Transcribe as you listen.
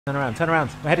Turn around, turn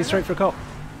around. We're headed straight for a cop.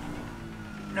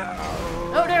 No.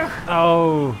 Oh no.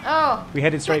 Oh. Oh. We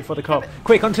headed straight for the cop.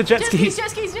 Quick, onto jet skis. Jet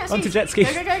skis. Onto jet skis.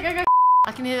 Go, go, go, go, go.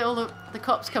 I can hear all the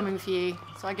cops coming for you.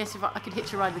 So I guess if I could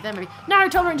hitch a ride with them, maybe. No,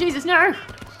 Tolerant Jesus, no.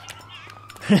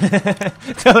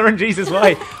 Tolerant Jesus,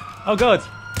 why? Oh God.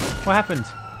 What happened?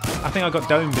 I think I got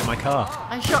domed in my car.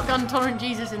 I shotgunned Tolerant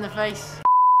Jesus in the face.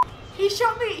 He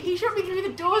shot me. He shot me through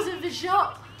the doors of the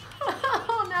shop.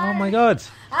 Oh no. Oh my God.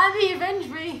 Andy, avenge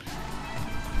me.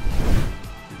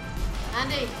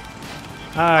 Andy.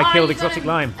 Ah, I killed Exotic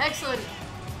Lime. Excellent.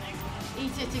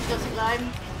 Eat it, Exotic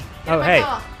Lime. Get Oh, hey.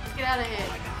 Car. Let's get out of here.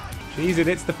 Jeez,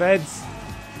 it's the feds.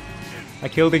 I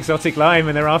killed Exotic Lime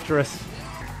and they're after us.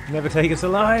 Never take us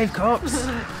alive, cops.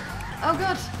 Oh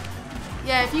God.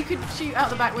 Yeah, if you could shoot out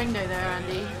the back window there,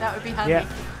 Andy, that would be handy. Yeah,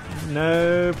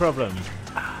 no problem.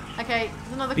 Okay,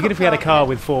 there's another Even if we had a car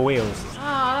with 4 wheels. Oh,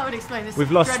 that would explain this.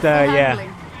 We've lost, handling.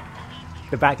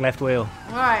 the back left wheel.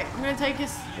 Alright, I'm going to take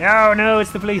us... Oh no,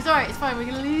 it's the police. It's alright, it's fine, we're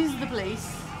going to lose the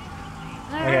police.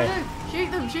 No, Okay. no, shoot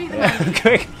them, Andy.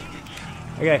 Quick.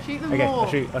 Okay, Shoot them okay, more.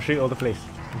 I'll shoot all the police.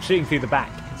 I'm shooting through the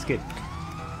back, it's good.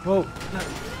 Whoa, no.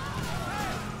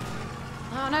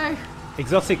 Oh no.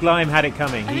 Exotic Lime had it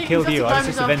coming. He killed you, I was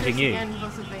just avenging you. Again,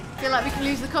 possibly. I feel like we can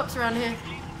lose the cops around here.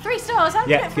 3 stars, how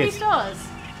did you get 3 stars?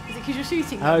 Is it because you're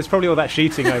shooting them? It's probably all that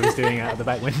shooting I was doing out of the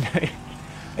back window.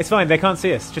 It's fine, they can't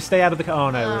see us. Just stay out of the car.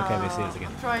 Oh no, okay, they see us again.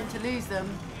 I'm trying to lose them.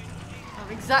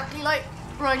 I'm exactly like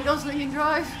Ryan Gosling in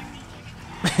Drive.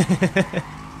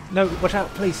 No, watch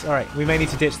out, police. Alright, we may need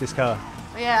to ditch this car.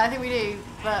 Yeah, I think we do,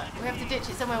 but we have to ditch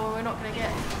it somewhere where we're not going to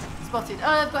get spotted. Oh,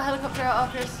 I've got a helicopter out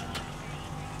after us.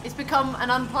 It's become an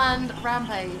unplanned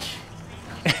rampage.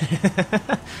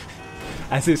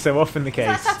 As is so often the case.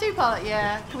 Is that tattoo parlor?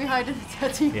 Yeah. Can we hide in the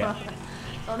tattoo parlor?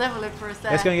 They'll never look for us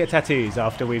there. Let's go and get tattoos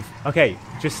after we've... Okay,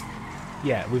 just...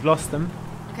 Yeah, we've lost them.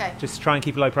 Okay. Just try and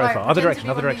keep a low profile. Right, other direction.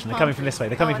 They're coming from this way.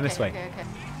 They're coming from this way. Okay.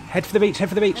 Head for the beach, Head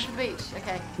for the beach,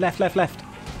 okay. Left.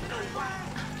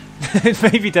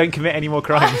 Maybe don't commit any more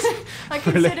crimes. I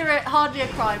consider it hardly a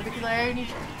crime because I only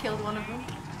killed one of them.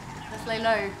 Let's lay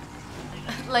low.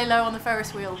 Lay low on the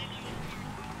Ferris wheel.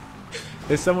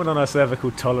 There's someone on our server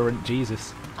called Tolerant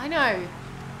Jesus. I know.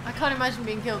 I can't imagine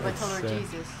being killed by Tolerant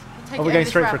Jesus. Oh, we're going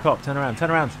straight for a cop. Turn around.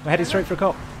 We're headed straight for a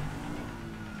cop.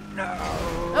 No.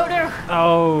 Oh no.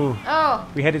 Oh.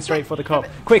 We headed straight for the cop.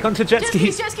 Quick, onto jet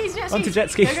skis. Onto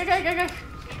jet skis. Go.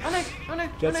 Oh no.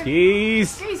 Jet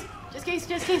skis.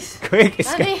 Jet skis. Quick,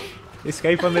 escape.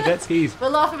 Escape on the jet skis.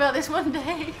 We'll laugh about this one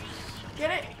day.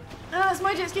 Get it? No, that's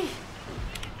my jet ski.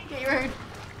 Get your own.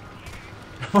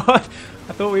 What?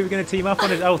 I thought we were going to team up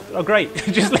on it. Oh, great.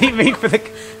 Just leave me for the...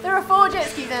 There are 4 jet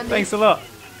skis, Andy. Thanks a lot.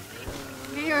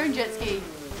 Get your own jet ski.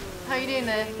 How are you doing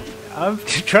there? I'm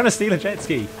trying to steal a jet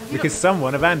ski because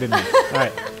someone abandoned me.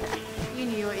 Alright. You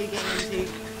knew what you were getting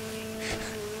into.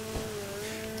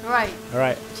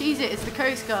 Alright. Cheese it, it's the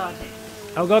Coast Guard.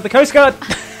 Oh God, the Coast Guard!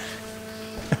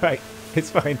 Alright, it's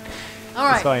fine.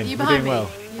 Alright, it's fine. You We're behind doing me? well.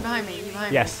 You behind me?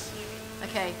 Yes.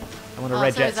 Okay. I want a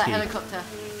red jet so is ski. that helicopter.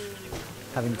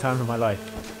 Having the time of my life.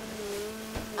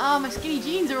 Oh, my skinny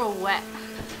jeans are all wet.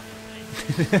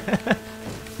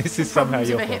 This is somehow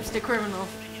your fault. Of a hipster criminal.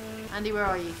 Andy, where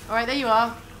are you? Alright, there you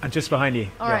are. I'm just behind you.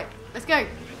 Alright, let's go.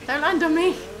 Don't land on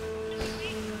me.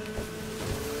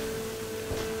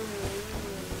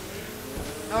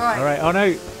 Alright. Oh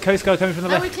no, Coast Guard coming from the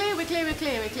left. We're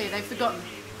clear. They've forgotten.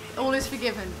 All is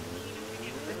forgiven.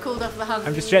 They've called off the hunt.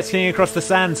 I'm just jet skiing across the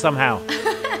sand somehow.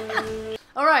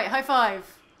 Alright, high five.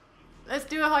 Let's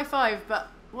do a high five, but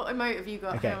what emote have you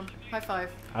got? Okay. Hang on. High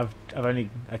five. I've only...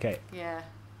 Okay. Yeah.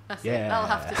 That's Yeah. it. That'll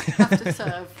have to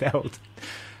serve.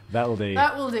 That'll do.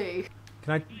 That will do.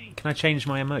 Can I change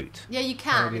my emote? Yeah, you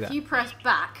can. If you press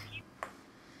back,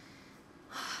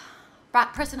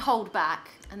 press and hold back,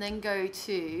 and then go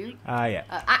to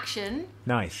action.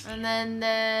 Nice. And then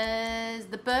there's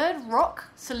the bird, rock,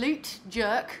 salute,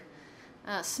 jerk,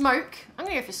 smoke. I'm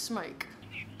gonna go for smoke.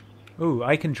 Ooh,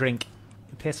 I can drink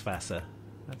pisswasser.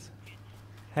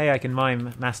 Hey, I can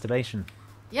mime masturbation.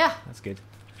 Yeah. That's good.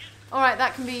 All right,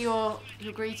 that can be your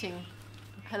greeting.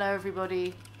 Hello,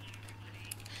 everybody.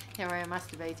 Here I am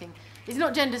masturbating. It's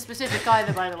not gender specific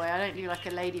either, by the way. I don't do like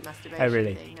a lady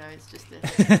masturbation thing. No, it's just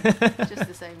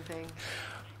the same thing.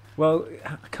 Well,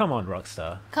 come on,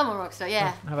 Rockstar. Come on, Rockstar.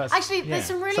 Yeah. Actually, there's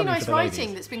some really nice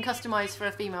writing that's been customised for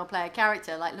a female player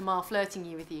character, like Lamar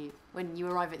flirting with you when you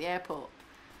arrive at the airport.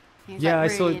 Yeah, I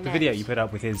saw the video you put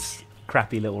up with his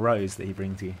crappy little rose that he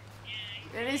brings you.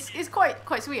 It's quite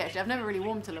sweet, actually. I've never really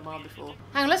warmed to Lamar before.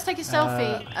 Hang on, let's take a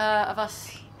selfie of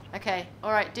us. Okay,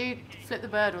 alright, dude, flip the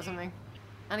bird or something.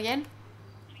 And again.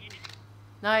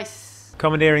 Nice.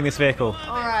 commandeering this vehicle.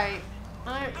 Alright.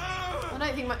 I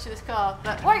don't think much of this car,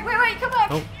 but... Wait, come back!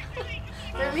 Oh.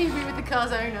 Don't leave me with the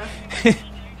car's owner.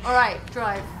 Alright,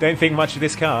 drive. Don't think much of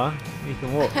this car. You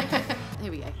can walk.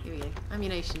 Here we go.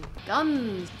 Ammunition.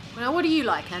 Guns! Now, what do you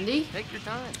like, Andy? Take your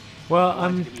time. Well,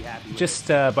 I'm just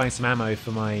buying some ammo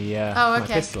for my, my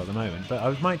okay. pistol at the moment, but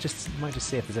I might just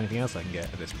see if there's anything else I can get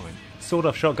at this point.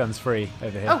 Sawed-off shotgun's free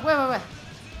over here. Oh, where?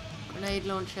 Grenade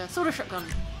launcher. Sawed-off shotgun.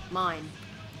 Mine.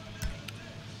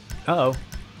 Uh-oh.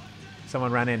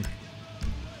 Someone ran in.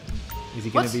 Is he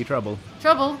going to What? be trouble?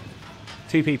 Trouble?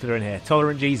 2 people are in here.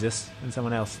 Tolerant Jesus and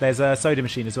someone else. There's a soda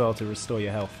machine as well to restore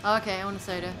your health. Oh, okay, I want a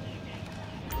soda.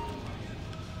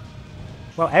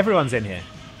 Well, everyone's in here.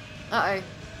 Uh-oh.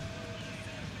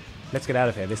 Let's get out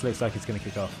of here. This looks like it's going to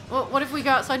kick off. Well, what if we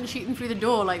go outside and shoot them through the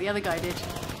door like the other guy did?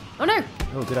 Oh no!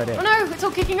 Oh, good idea. Oh no! It's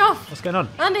all kicking off! What's going on?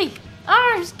 Andy!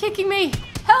 Ah, it's kicking me!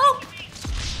 Help!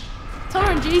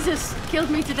 Tolerant Jesus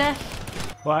killed me to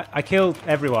death. Well, I killed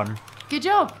everyone. Good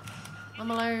job.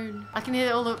 I'm alone. I can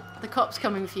hear all the cops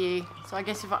coming for you. So I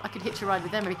guess if I could hitch a ride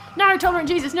with them, maybe. No, Tolerant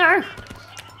Jesus, no!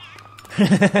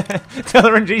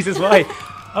 Tolerant Jesus, why?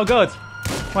 Oh God!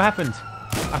 What happened?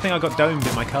 I think I got domed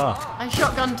in my car. I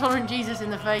shotgunned Tolerant Jesus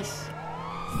in the face.